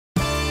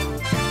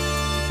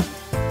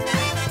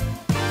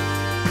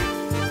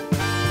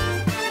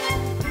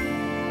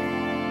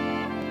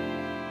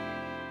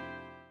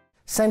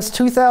Since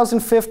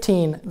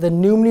 2015, the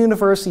Neumann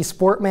University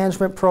Sport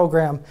Management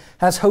Program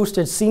has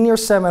hosted Senior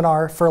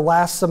Seminar for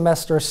last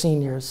semester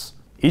seniors.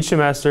 Each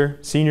semester,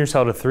 seniors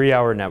held a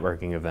 3-hour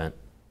networking event.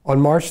 On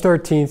March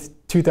 13th,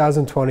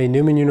 2020,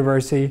 Neumann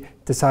University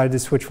decided to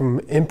switch from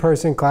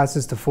in-person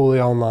classes to fully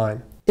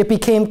online. It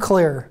became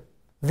clear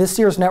this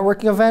year's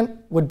networking event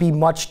would be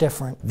much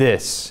different.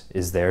 This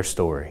is their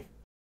story.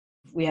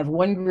 We have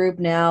one group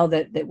now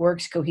that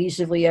works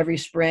cohesively every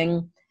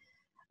spring.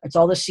 It's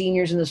all the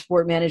seniors in the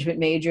sport management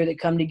major that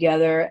come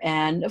together.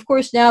 And of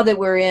course, now that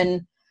we're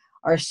in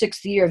our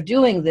 6th year of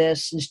doing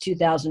this since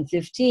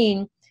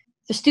 2015,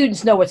 the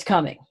students know what's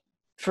coming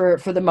for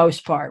the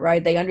most part,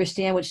 right? They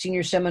understand what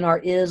senior seminar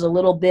is a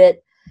little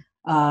bit.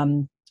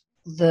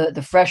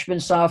 The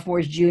freshmen,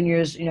 sophomores,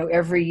 juniors,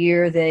 every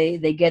year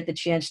they get the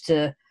chance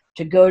to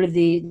go to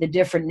the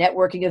different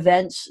networking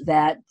events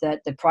that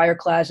the prior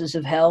classes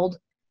have held.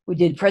 We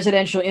did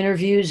presidential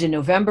interviews in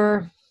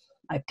November.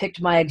 I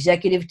picked my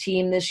executive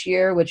team this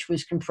year, which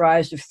was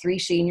comprised of 3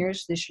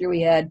 seniors. This year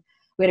we had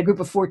a group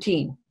of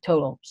 14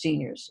 total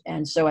seniors.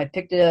 And so I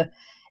picked a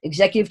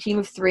executive team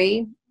of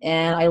 3,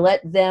 and I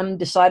let them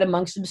decide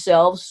amongst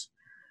themselves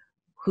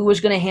who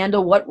was going to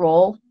handle what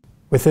role.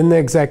 Within the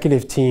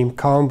executive team,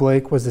 Colin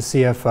Blake was the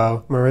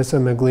CFO, Marissa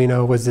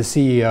Maglino was the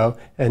CEO,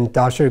 and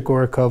Dasha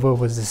Gorokova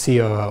was the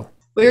COO.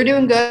 We were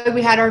doing good.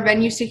 We had our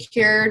venue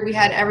secured. We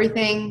had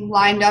everything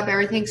lined up,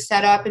 everything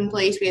set up in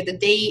place. We had the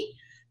date.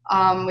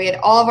 We had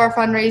all of our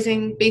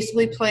fundraising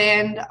basically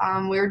planned.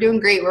 We were doing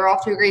great. We were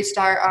off to a great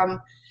start.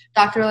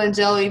 Dr.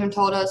 Lanzillo even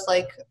told us,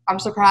 I'm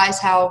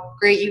surprised how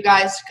great you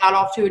guys got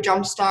off to a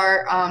jump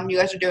start. You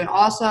guys are doing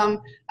awesome.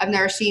 I've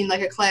never seen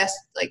a class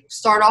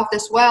start off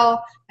this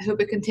well. I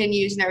hope it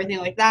continues and everything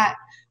like that.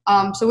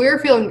 So we were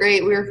feeling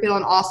great. We were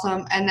feeling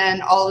awesome. And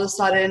then all of a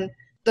sudden,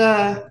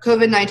 the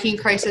COVID-19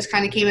 crisis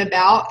kind of came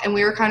about, and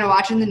we were kind of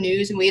watching the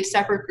news, and we had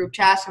separate group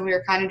chats, and we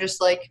were kind of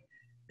just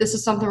this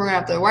is something we're going to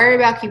have to worry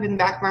about, keep in the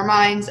back of our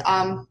minds.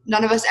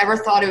 None of us ever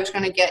thought it was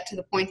going to get to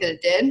the point that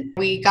it did.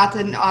 We got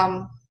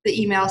the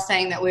email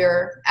saying that we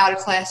were out of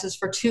classes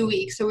for 2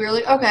 weeks. So we were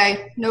like,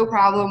 okay, no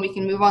problem. We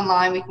can move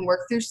online. We can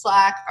work through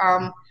Slack.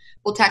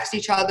 We'll text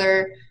each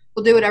other.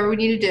 We'll do whatever we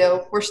need to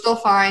do. We're still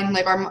fine.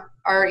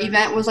 Our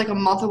event was a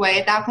month away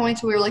at that point.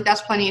 So we were like,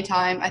 that's plenty of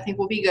time. I think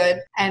we'll be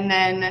good. And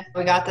then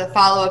we got the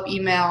follow-up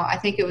email. I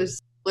think it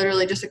was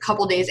literally just a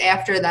couple days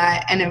after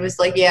that, and it was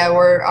yeah,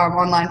 we're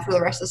online for the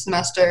rest of the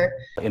semester.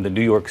 In the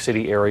New York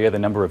City area, the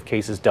number of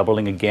cases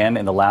doubling again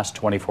in the last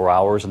 24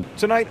 hours.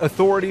 Tonight,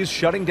 authorities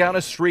shutting down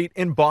a street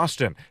in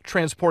Boston,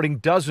 transporting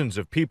dozens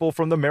of people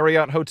from the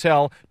Marriott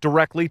Hotel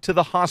directly to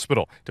the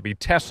hospital to be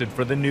tested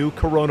for the new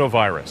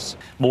coronavirus.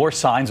 More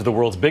signs of the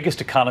world's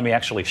biggest economy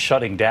actually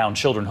shutting down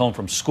children home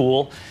from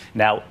school.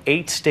 Now,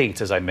 8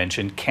 states, as I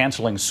mentioned,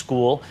 canceling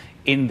school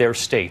in their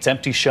states.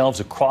 Empty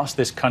shelves across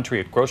this country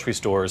at grocery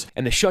stores.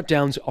 And the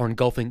shutdowns are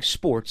engulfing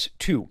sports,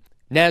 too.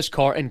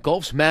 NASCAR and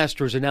Golf's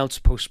Masters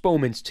announced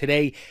postponements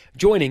today,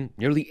 joining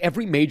nearly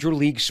every major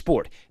league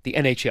sport, the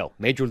NHL,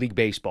 Major League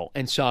Baseball,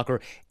 and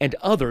soccer, and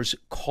others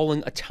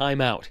calling a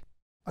timeout.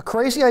 A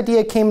crazy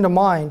idea came to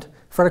mind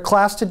for the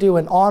class to do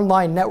an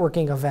online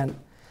networking event.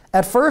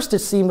 At first, it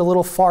seemed a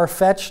little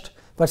far-fetched,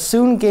 but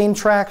soon gained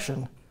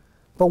traction.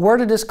 But where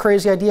did this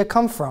crazy idea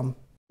come from?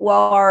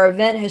 While our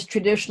event has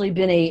traditionally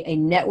been a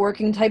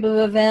networking type of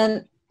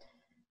event,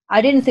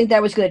 I didn't think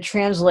that was going to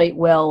translate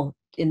well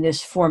in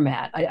this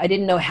format. I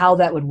didn't know how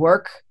that would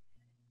work.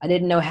 I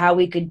didn't know how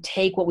we could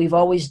take what we've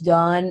always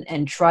done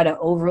and try to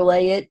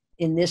overlay it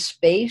in this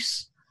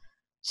space.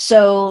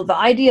 So the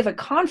idea of a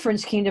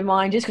conference came to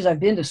mind just because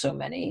I've been to so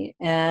many.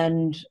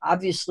 And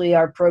obviously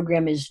our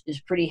program is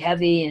pretty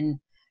heavy in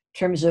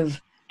terms of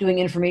doing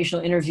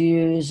informational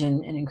interviews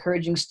and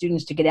encouraging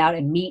students to get out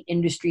and meet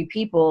industry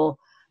people.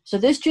 So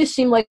this just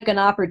seemed like an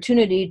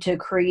opportunity to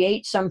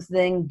create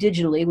something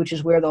digitally, which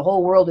is where the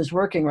whole world is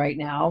working right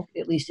now,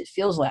 at least it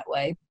feels that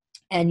way,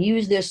 and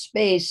use this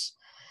space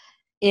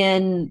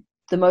in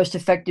the most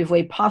effective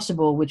way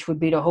possible, which would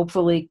be to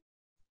hopefully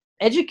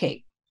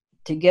educate,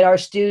 to get our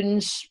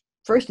students,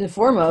 first and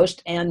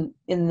foremost, and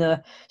in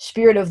the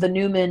spirit of the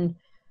Neumann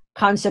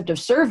concept of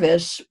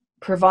service,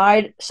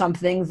 provide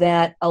something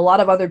that a lot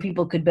of other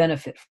people could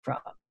benefit from.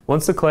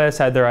 Once the class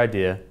had their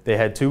idea, they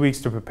had 2 weeks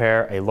to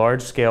prepare a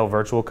large-scale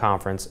virtual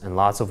conference, and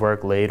lots of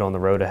work laid on the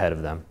road ahead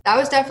of them. That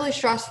was definitely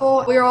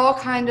stressful. We were all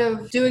kind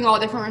of doing all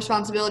different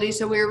responsibilities,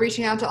 so we were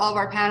reaching out to all of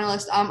our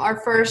panelists. Our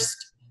first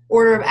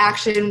order of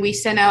action, we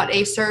sent out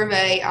a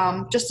survey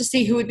just to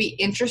see who would be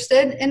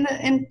interested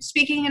in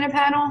speaking in a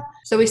panel.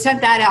 So we sent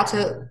that out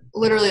to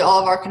literally all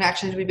of our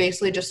connections. We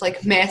basically just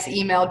mass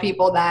emailed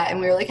people that, and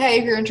we were like, hey,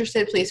 if you're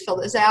interested, please fill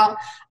this out.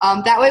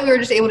 That way we were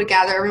just able to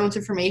gather everyone's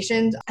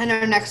information. And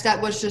our next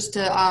step was just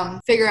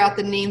to figure out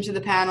the names of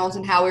the panels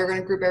and how we were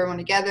going to group everyone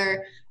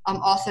together.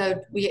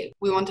 Also, we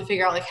wanted to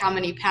figure out how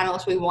many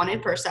panelists we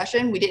wanted per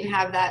session. We didn't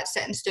have that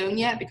set in stone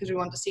yet because we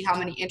wanted to see how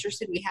many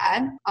interested we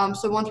had.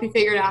 So once we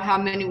figured out how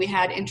many we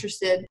had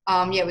interested,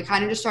 we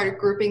kind of just started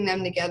grouping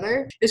them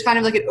together. It was kind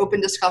of like an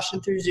open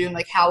discussion through Zoom,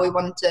 how we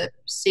wanted to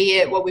see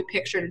it, what we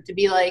pictured it to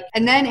be like.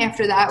 And then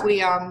after that,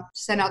 we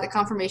sent out the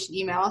confirmation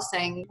email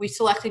saying, we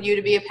selected you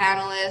to be a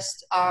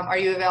panelist. Are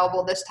you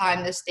available this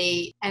time, this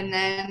date? And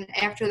then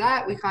after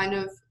that,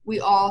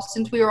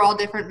 since we were all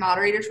different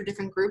moderators for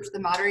different groups, the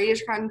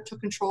moderators kind of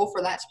took control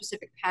for that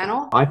specific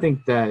panel. I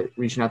think that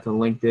reaching out to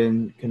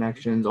LinkedIn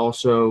connections,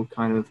 also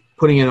kind of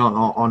putting it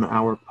on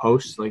our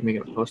posts, like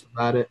making a post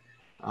about it,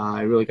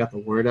 I really got the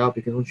word out,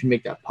 because once you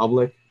make that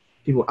public,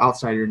 people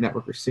outside your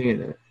network are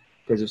seeing it.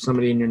 Because if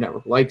somebody in your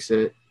network likes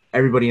it,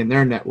 everybody in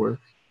their network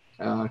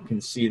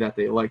can see that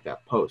they like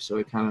that post. So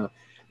it kind of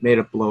made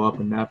it blow up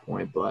in that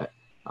point. But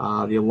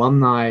the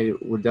alumni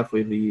were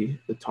definitely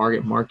the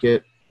target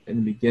market in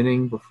the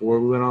beginning before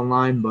we went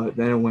online, but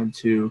then it went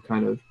to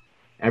kind of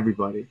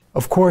everybody.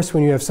 Of course,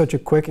 when you have such a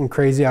quick and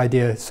crazy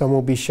idea, some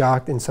will be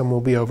shocked and some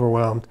will be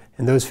overwhelmed,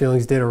 and those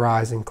feelings did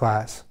arise in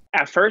class.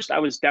 At first, I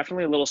was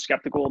definitely a little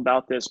skeptical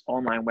about this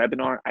online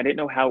webinar. I didn't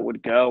know how it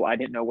would go. I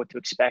didn't know what to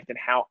expect and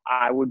how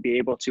I would be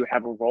able to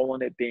have a role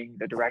in it, being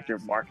the director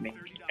of marketing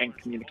and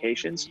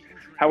communications.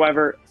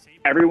 However,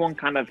 everyone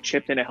kind of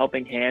chipped in a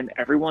helping hand.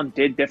 Everyone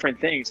did different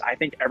things. I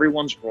think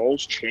everyone's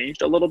roles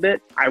changed a little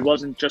bit. I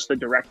wasn't just the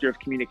director of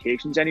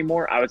communications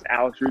anymore. I was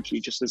Alex Rucci,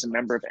 just as a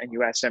member of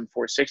NUSM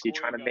 460,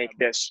 trying to make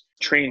this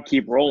train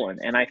keep rolling.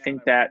 And I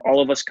think that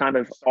all of us kind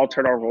of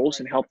altered our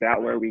roles and helped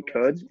out where we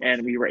could.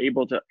 And we were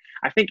able to,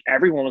 I think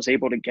everyone was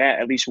able to get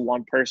at least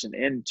one person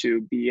in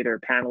to be either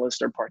a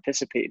panelist or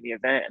participate in the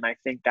event. And I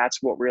think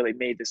that's what really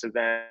made this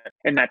event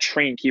and that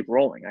train keep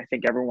rolling. I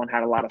think everyone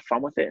had a lot of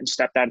fun with it and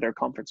stepped out of their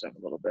comfort zone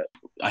a little bit.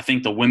 I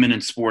think the women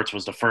in sports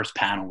was the first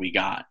panel we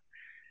got.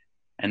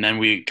 And then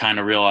we kind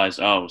of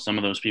realized, oh, some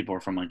of those people are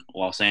from like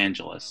Los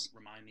Angeles.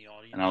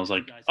 And I was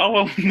like, oh,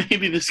 well,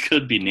 maybe this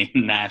could be named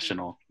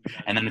national.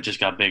 And then it just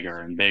got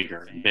bigger and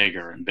bigger and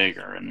bigger and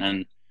bigger. And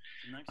then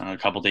a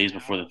couple days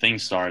before the thing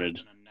started,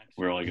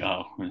 we were like,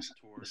 oh, this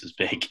is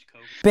big.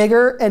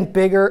 Bigger and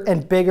bigger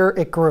and bigger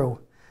it grew.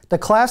 The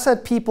class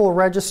had people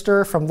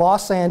register from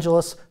Los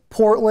Angeles,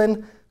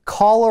 Portland,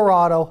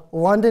 Colorado,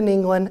 London,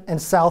 England,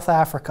 and South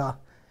Africa.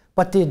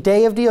 But the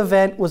day of the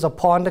event was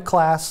upon the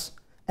class,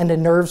 and the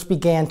nerves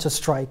began to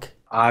strike.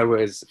 I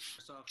was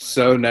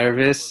so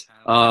nervous.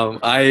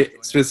 I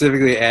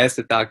specifically asked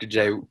that Dr.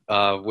 J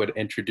would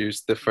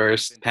introduce the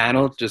first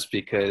panel just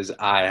because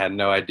I had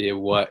no idea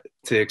what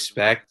to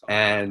expect.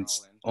 And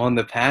on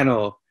the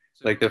panel,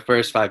 like the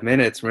first 5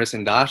 minutes, Marissa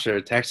and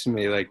Dasha texted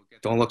me like,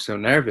 don't look so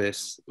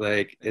nervous.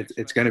 Like,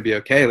 it's going to be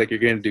okay. Like, you're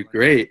going to do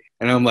great.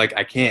 And I'm like,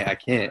 I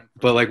can't.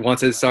 But like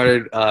once it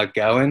started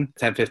going,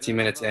 10, 15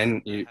 minutes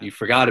in, you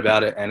forgot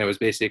about it. And it was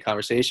basically a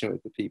conversation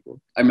with the people.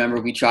 I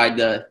remember we tried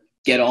to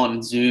get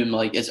on Zoom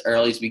like as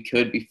early as we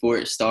could before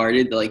it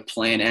started to like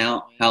plan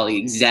out how like,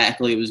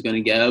 exactly it was going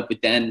to go.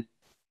 But then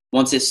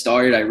once it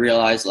started, I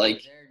realized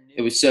like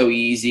it was so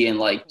easy and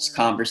like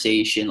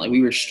conversation. Like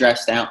we were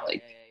stressed out,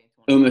 like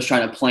almost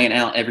trying to plan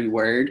out every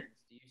word.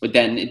 But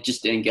then it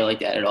just didn't go like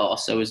that at all.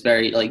 So it was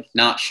very like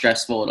not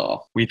stressful at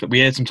all. We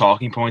had some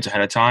talking points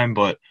ahead of time,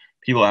 but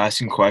people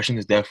asking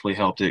questions definitely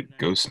helped it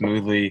go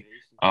smoothly,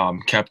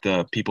 kept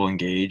the people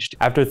engaged.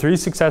 After 3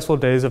 successful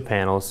days of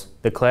panels,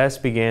 the class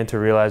began to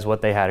realize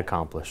what they had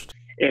accomplished.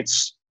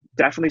 It's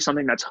definitely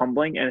something that's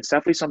humbling, and it's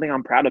definitely something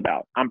I'm proud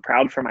about. I'm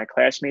proud for my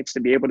classmates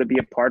to be able to be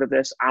a part of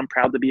this. I'm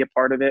proud to be a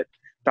part of it.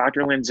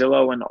 Dr.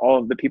 Lanzillo and all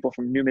of the people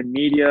from Neumann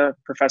Media,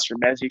 Professor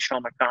Mezzi,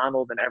 Sean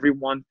McDonald, and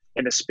everyone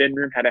in the spin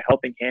room had a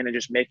helping hand in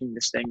just making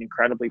this thing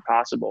incredibly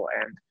possible.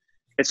 And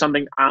it's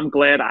something I'm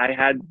glad I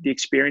had the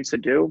experience to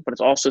do, but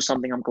it's also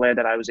something I'm glad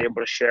that I was able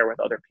to share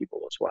with other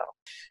people as well.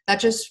 That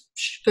just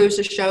goes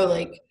to show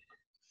like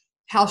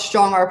how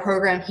strong our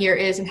program here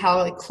is and how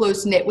like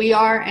close knit we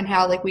are, and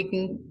how like we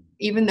can,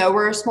 even though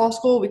we're a small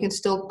school, we can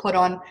still put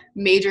on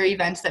major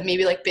events that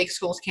maybe like big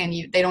schools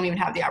they don't even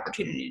have the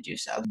opportunity to do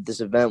so. This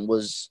event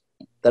was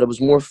that it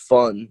was more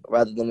fun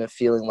rather than it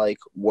feeling like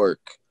work.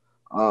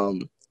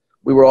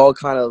 We were all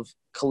kind of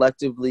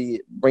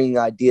collectively bringing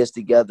ideas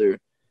together,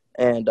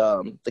 and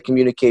the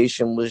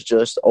communication was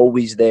just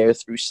always there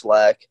through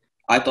Slack.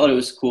 I thought it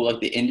was cool, like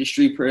the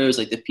industry pros,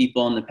 like the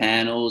people on the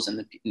panels and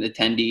the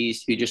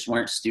attendees who just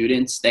weren't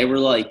students, they were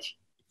like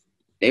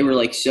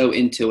so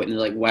into it, and they're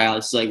like, wow,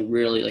 this is like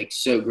really like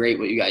so great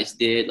what you guys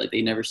did. Like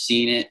they never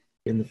seen it.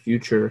 In the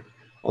future,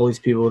 all these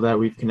people that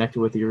we've connected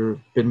with, either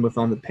been with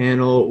on the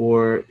panel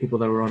or people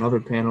that were on other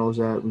panels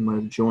that we might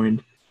have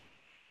joined,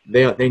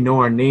 they know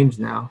our names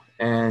now.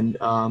 And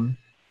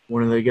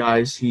one of the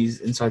guys, he's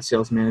inside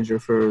sales manager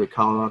for the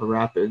Colorado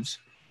Rapids,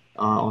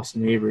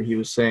 Austin Avery. He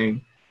was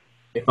saying,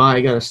 if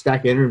I got a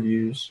stack of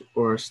interviews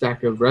or a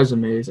stack of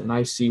resumes and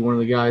I see one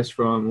of the guys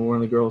from, or one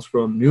of the girls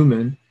from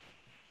Neumann,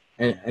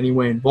 and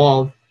anyway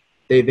involved,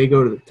 they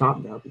go to the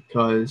top now,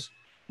 because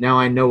now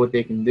I know what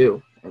they can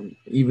do. And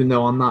even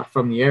though I'm not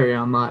from the area,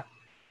 I'm not,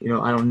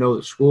 I don't know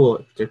the school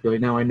particularly,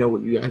 now I know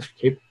what you guys are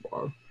capable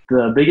of.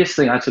 The biggest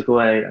thing I took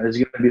away is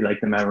going to be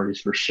like the memories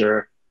for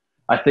sure.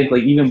 I think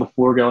like even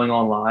before going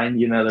online,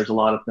 there's a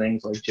lot of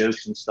things like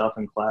jokes and stuff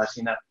in class,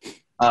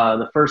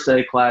 The first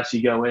day of class,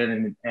 you go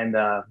in and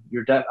I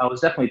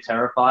was definitely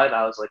terrified.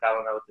 I was like, I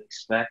don't know what to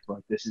expect.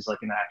 Like, this is like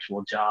an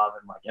actual job,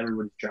 and like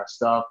everybody's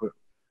dressed up.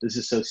 This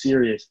is so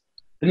serious.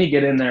 Then you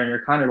get in there and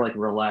you're kind of like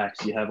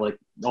relaxed. You have like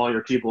all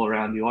your people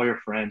around you, all your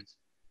friends,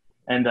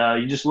 and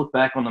you just look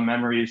back on the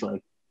memories,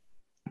 like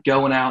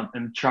going out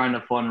and trying to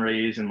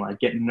fundraise and like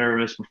getting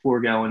nervous before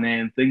going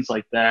in, things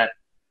like that.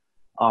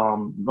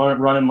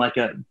 Running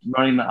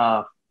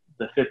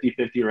the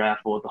 50-50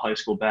 raffle at the high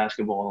school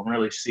basketball, and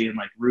really seeing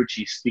like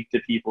Rucci speak to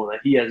people that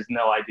he has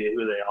no idea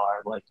who they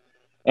are, like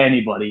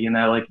anybody, you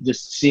know, like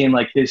just seeing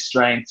like his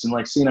strengths and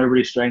like seeing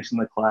everybody's strengths in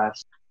the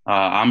class.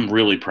 I'm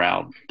really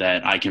proud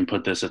that I can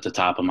put this at the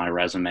top of my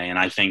resume, and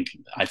I think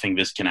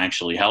this can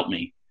actually help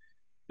me,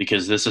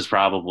 because this is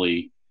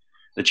probably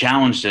the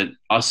challenge that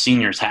us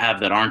seniors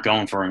have that aren't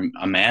going for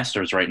a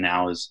master's right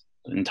now. Is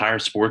the entire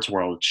sports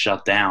world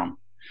shut down.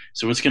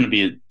 So it's going to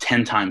be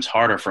 10 times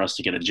harder for us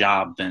to get a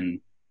job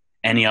than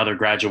any other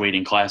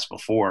graduating class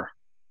before,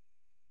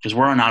 because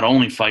we're not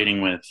only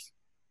fighting with,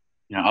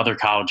 you know, other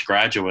college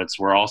graduates,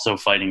 we're also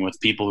fighting with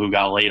people who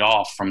got laid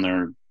off from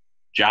their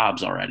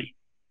jobs already,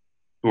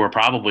 who are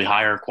probably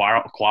higher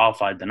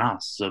qualified than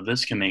us. So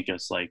this can make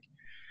us like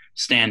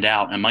stand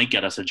out and might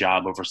get us a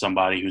job over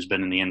somebody who's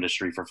been in the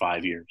industry for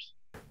 5 years.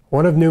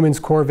 One of Neumann's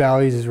core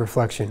values is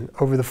reflection.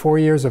 Over the 4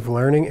 years of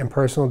learning and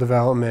personal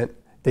development,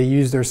 they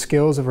use their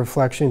skills of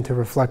reflection to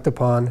reflect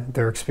upon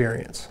their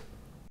experience.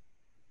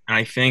 And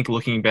I think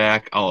looking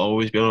back, I'll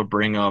always be able to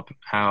bring up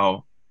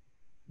how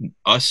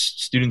us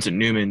students at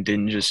Neumann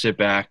didn't just sit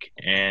back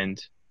and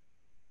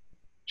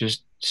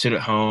just sit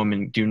at home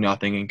and do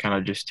nothing and kind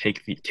of just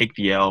take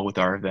the L with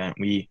our event.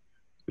 We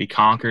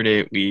conquered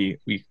it. We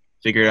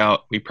figured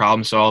out, we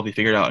problem solved. We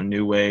figured out a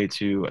new way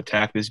to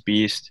attack this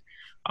beast.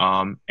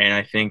 And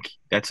I think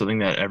that's something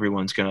that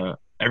everyone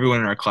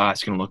in our class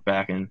is gonna look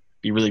back and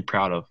be really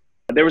proud of.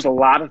 There was a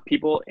lot of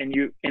people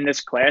in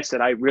this class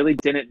that I really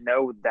didn't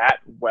know that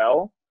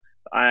well.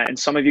 And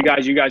some of you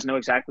guys know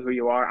exactly who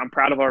you are. I'm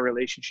proud of our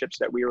relationships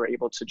that we were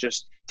able to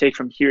just take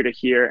from here to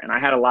here. And I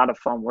had a lot of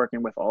fun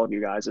working with all of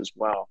you guys as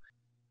well.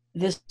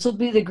 This will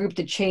be the group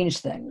that changed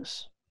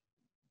things.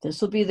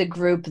 This will be the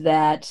group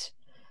that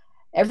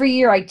every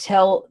year I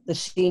tell the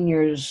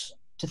seniors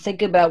to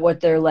think about what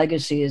their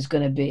legacy is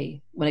going to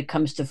be when it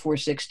comes to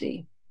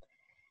 460.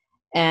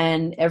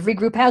 And every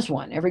group has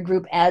one. Every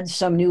group adds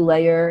some new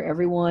layer.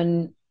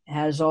 Everyone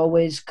has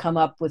always come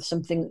up with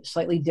something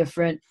slightly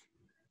different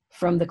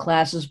from the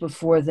classes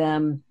before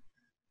them.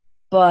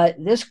 But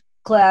this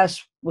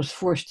class was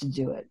forced to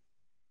do it.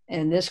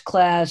 And this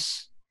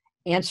class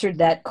answered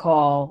that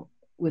call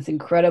with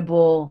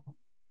incredible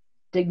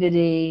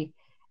dignity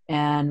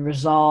and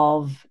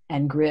resolve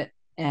and grit.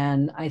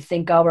 And I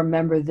think I'll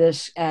remember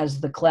this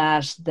as the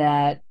class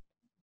that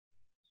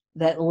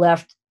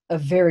left a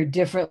very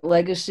different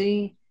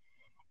legacy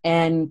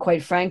and,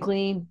 quite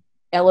frankly,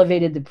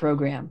 elevated the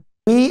program.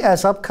 We,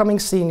 as upcoming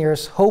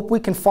seniors, hope we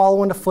can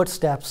follow in the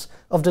footsteps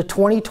of the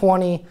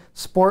 2020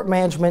 Sport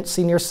Management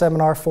Senior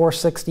Seminar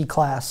 460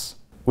 class.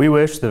 We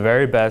wish the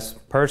very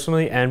best,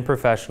 personally and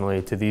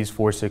professionally, to these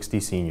 460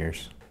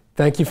 seniors.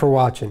 Thank you for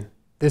watching.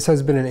 This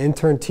has been an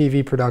Intern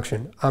TV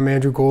production. I'm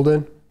Andrew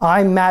Golden.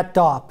 I'm Matt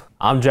Dopp.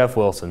 I'm Jeff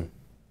Wilson.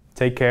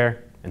 Take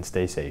care and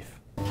stay safe.